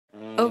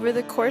Over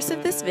the course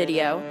of this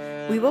video,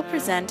 we will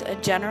present a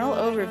general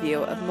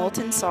overview of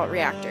molten salt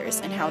reactors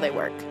and how they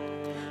work.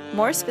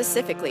 More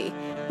specifically,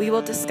 we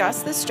will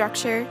discuss the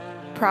structure,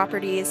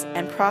 properties,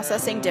 and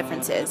processing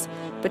differences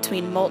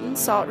between molten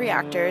salt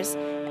reactors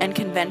and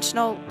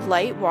conventional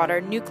light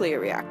water nuclear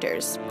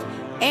reactors,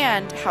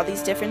 and how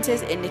these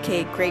differences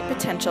indicate great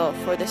potential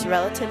for this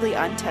relatively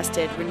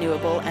untested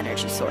renewable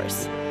energy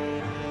source.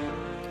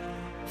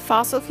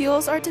 Fossil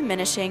fuels are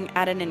diminishing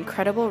at an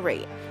incredible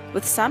rate,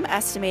 with some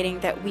estimating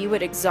that we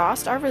would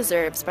exhaust our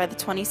reserves by the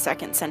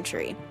 22nd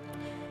century.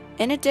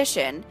 In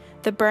addition,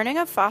 the burning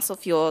of fossil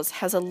fuels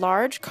has a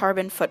large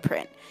carbon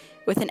footprint,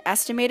 with an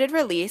estimated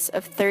release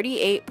of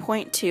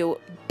 38.2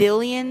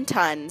 billion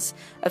tons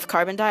of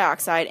carbon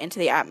dioxide into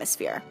the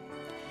atmosphere.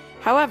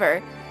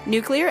 However,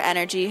 nuclear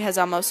energy has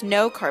almost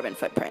no carbon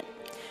footprint.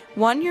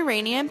 One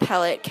uranium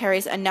pellet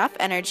carries enough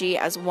energy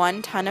as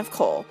 1 ton of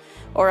coal,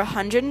 or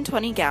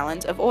 120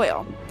 gallons of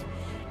oil.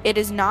 It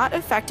is not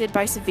affected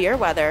by severe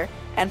weather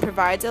and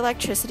provides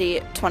electricity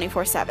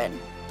 24/7.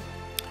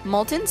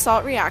 Molten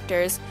salt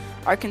reactors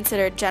are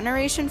considered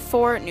Generation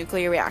 4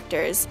 nuclear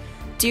reactors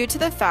due to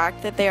the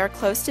fact that they are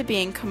close to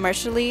being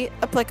commercially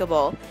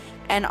applicable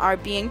and are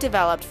being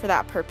developed for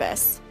that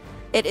purpose.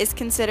 It is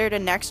considered a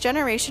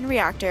next-generation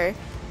reactor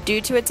due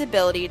to its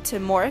ability to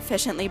more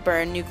efficiently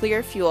burn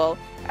nuclear fuel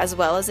as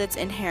well as its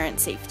inherent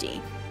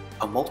safety.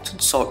 A molten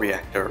salt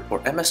reactor,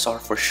 or MSR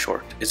for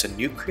short, is a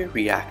nuclear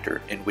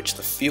reactor in which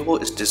the fuel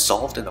is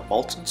dissolved in a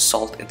molten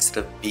salt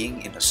instead of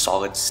being in a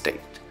solid state.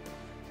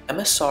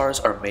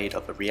 MSRs are made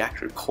of a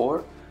reactor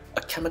core,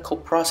 a chemical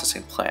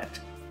processing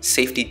plant,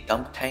 safety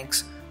dump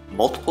tanks,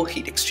 multiple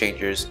heat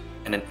exchangers,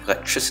 and an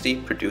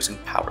electricity-producing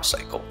power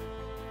cycle.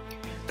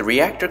 The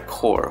reactor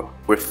core,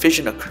 where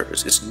fission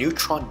occurs, is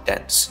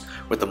neutron-dense,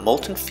 where the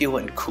molten fuel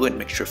and coolant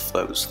mixture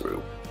flows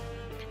through.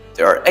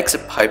 There are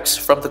exit pipes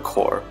from the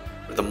core,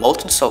 where the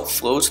molten salt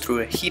flows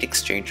through a heat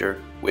exchanger,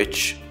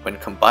 which, when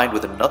combined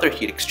with another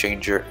heat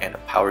exchanger and a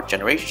power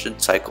generation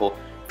cycle,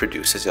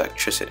 produces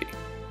electricity.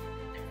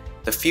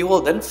 The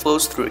fuel then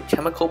flows through a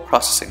chemical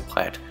processing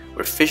plant,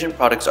 where fission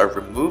products are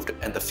removed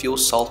and the fuel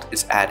salt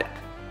is added.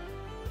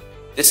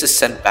 This is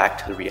sent back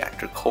to the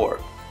reactor core.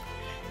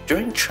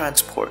 During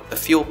transport, the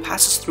fuel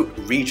passes through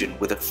a region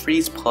with a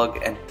freeze plug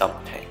and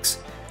dump tanks.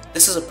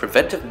 This is a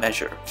preventive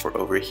measure for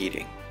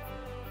overheating.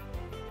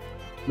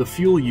 The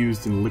fuel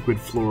used in liquid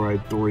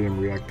fluoride thorium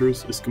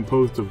reactors is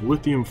composed of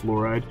lithium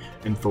fluoride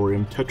and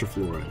thorium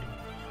tetrafluoride.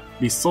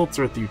 These salts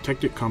are at the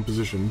eutectic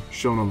composition,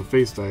 shown on the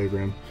phase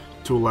diagram,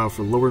 to allow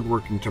for lowered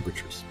working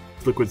temperatures.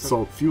 Liquid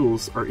salt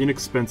fuels are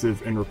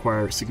inexpensive and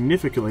require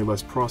significantly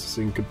less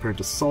processing compared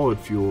to solid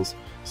fuels,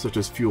 such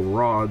as fuel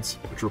rods,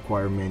 which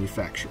require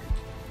manufacturing.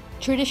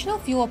 Traditional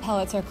fuel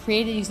pellets are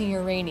created using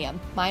uranium,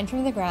 mined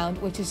from the ground,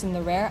 which is in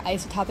the rare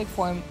isotopic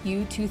form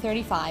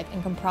U-235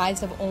 and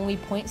comprised of only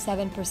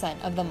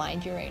 0.7% of the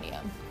mined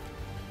uranium.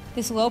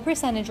 This low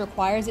percentage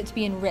requires it to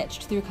be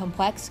enriched through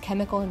complex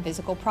chemical and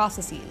physical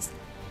processes.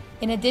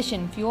 In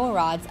addition, fuel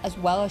rods, as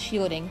well as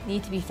shielding,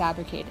 need to be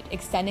fabricated,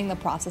 extending the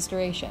process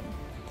duration.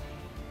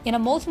 In a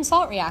molten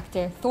salt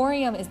reactor,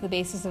 thorium is the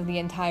basis of the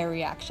entire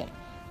reaction.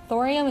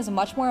 Thorium is a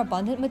much more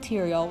abundant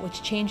material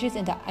which changes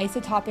into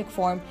isotopic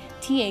form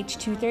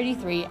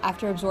Th-233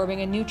 after absorbing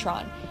a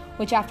neutron,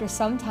 which after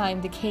some time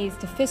decays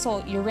to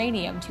fissile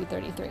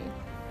uranium-233.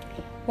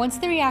 Once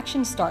the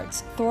reaction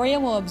starts,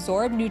 thorium will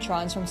absorb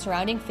neutrons from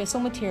surrounding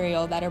fissile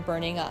material that are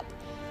burning up.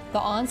 The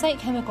on-site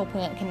chemical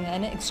plant can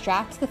then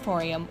extract the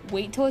thorium,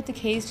 wait till it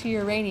decays to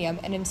uranium,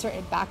 and insert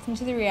it back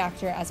into the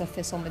reactor as a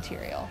fissile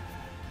material.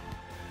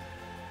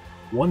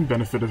 One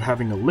benefit of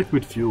having a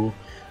liquid fuel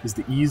is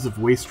the ease of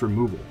waste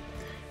removal.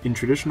 In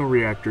traditional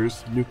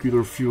reactors,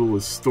 nuclear fuel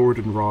is stored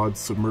in rods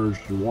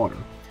submerged in water.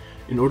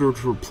 In order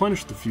to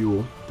replenish the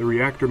fuel, the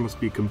reactor must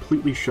be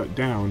completely shut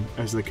down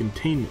as the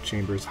containment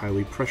chamber is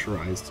highly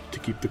pressurized to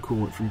keep the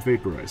coolant from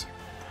vaporizing.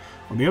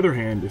 On the other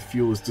hand, if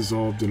fuel is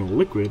dissolved in a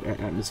liquid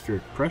at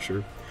atmospheric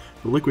pressure,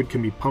 the liquid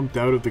can be pumped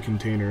out of the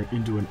container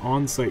into an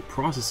on-site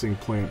processing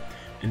plant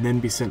and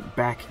then be sent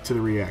back to the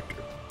reactor.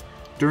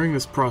 During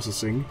this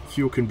processing,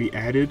 fuel can be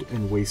added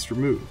and waste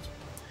removed.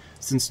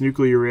 Since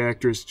nuclear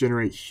reactors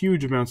generate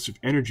huge amounts of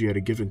energy at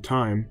a given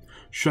time,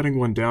 shutting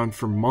one down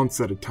for months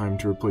at a time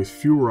to replace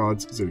fuel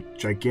rods is a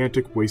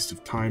gigantic waste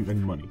of time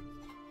and money.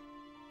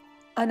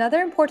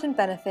 Another important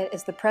benefit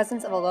is the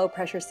presence of a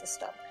low-pressure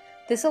system.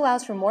 This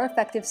allows for more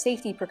effective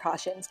safety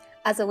precautions,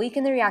 as a leak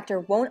in the reactor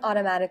won't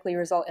automatically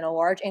result in a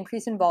large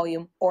increase in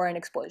volume or an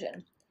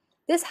explosion.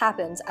 This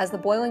happens as the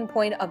boiling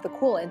point of the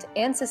coolant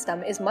and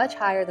system is much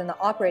higher than the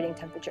operating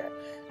temperature,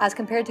 as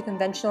compared to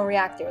conventional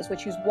reactors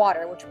which use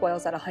water which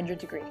boils at 100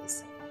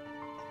 degrees.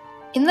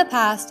 In the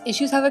past,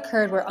 issues have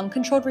occurred where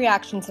uncontrolled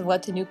reactions have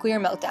led to nuclear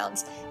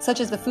meltdowns, such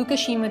as the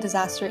Fukishima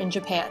disaster in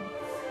Japan.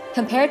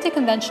 Compared to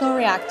conventional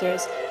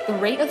reactors, the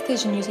rate of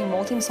fission using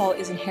molten salt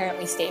is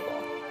inherently stable.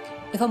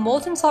 If a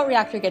molten salt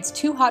reactor gets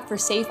too hot for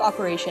safe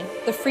operation,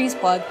 the freeze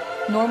plug,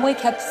 normally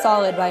kept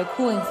solid by a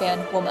cooling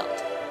fan, will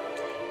melt.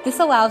 This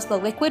allows the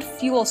liquid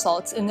fuel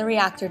salts in the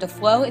reactor to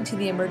flow into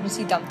the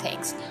emergency dump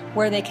tanks,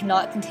 where they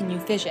cannot continue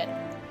fission.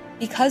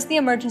 Because the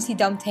emergency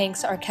dump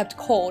tanks are kept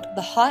cold,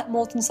 the hot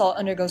molten salt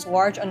undergoes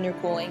large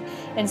undercooling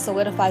and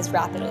solidifies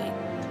rapidly.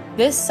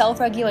 This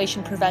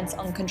self-regulation prevents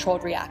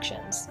uncontrolled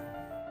reactions.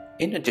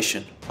 In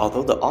addition,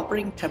 although the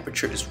operating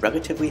temperature is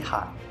relatively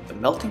high, the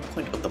melting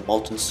point of the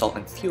molten salt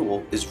and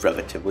fuel is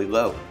relatively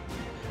low.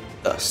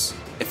 Thus,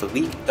 if a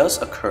leak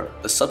does occur,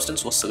 the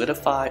substance will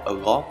solidify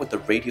along with the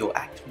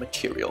radioactive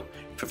material,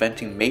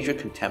 preventing major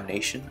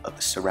contamination of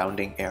the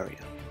surrounding area.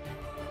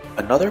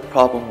 Another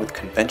problem with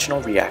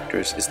conventional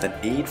reactors is the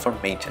need for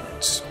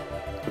maintenance.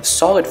 With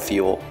solid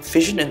fuel,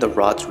 fission in the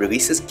rods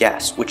releases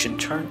gas, which in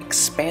turn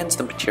expands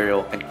the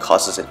material and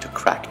causes it to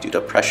crack due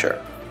to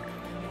pressure.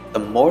 The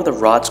more the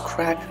rods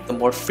crack, the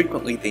more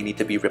frequently they need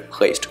to be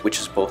replaced, which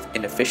is both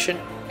inefficient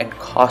and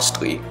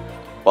costly,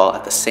 while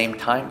at the same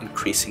time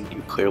increasing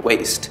nuclear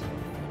waste.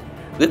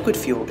 Liquid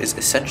fuel is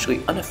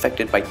essentially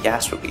unaffected by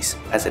gas release,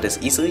 as it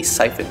is easily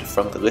siphoned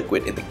from the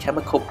liquid in the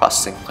chemical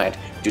processing plant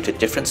due to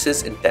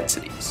differences in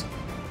densities.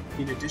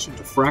 In addition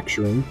to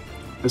fracturing,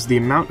 as the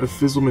amount of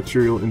fissile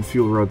material in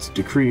fuel rods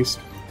decrease,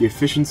 the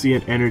efficiency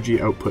and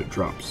energy output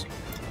drops.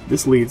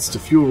 This leads to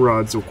fuel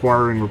rods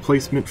requiring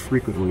replacement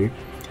frequently,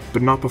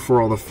 but not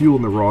before all the fuel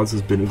in the rods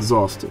has been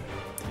exhausted.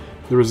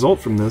 The result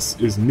from this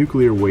is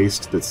nuclear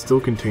waste that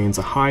still contains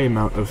a high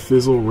amount of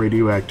fissile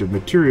radioactive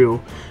material,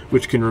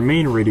 which can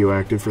remain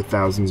radioactive for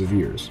thousands of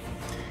years.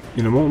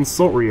 In a molten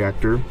salt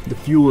reactor, the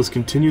fuel is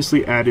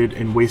continuously added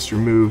and waste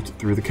removed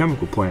through the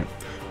chemical plant,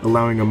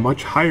 allowing a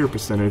much higher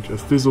percentage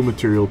of fissile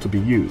material to be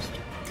used.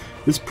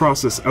 This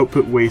process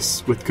output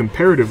wastes with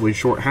comparatively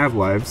short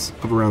half-lives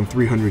of around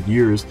 300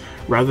 years,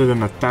 rather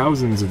than the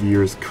thousands of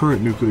years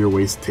current nuclear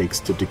waste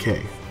takes to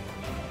decay.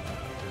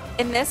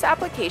 In this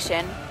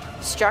application,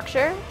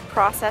 structure,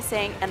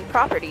 processing, and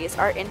properties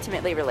are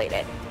intimately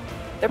related.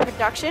 The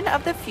production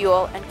of the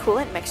fuel and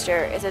coolant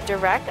mixture is a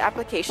direct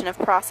application of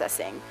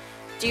processing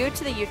due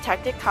to the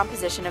eutectic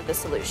composition of the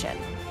solution.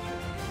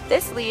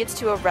 This leads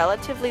to a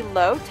relatively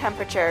low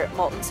temperature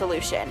molten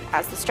solution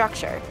as the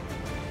structure.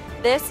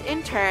 This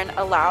in turn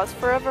allows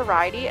for a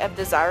variety of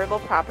desirable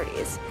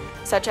properties,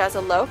 such as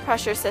a low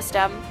pressure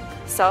system,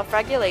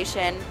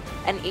 self-regulation,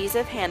 and ease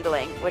of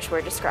handling, which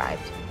were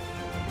described.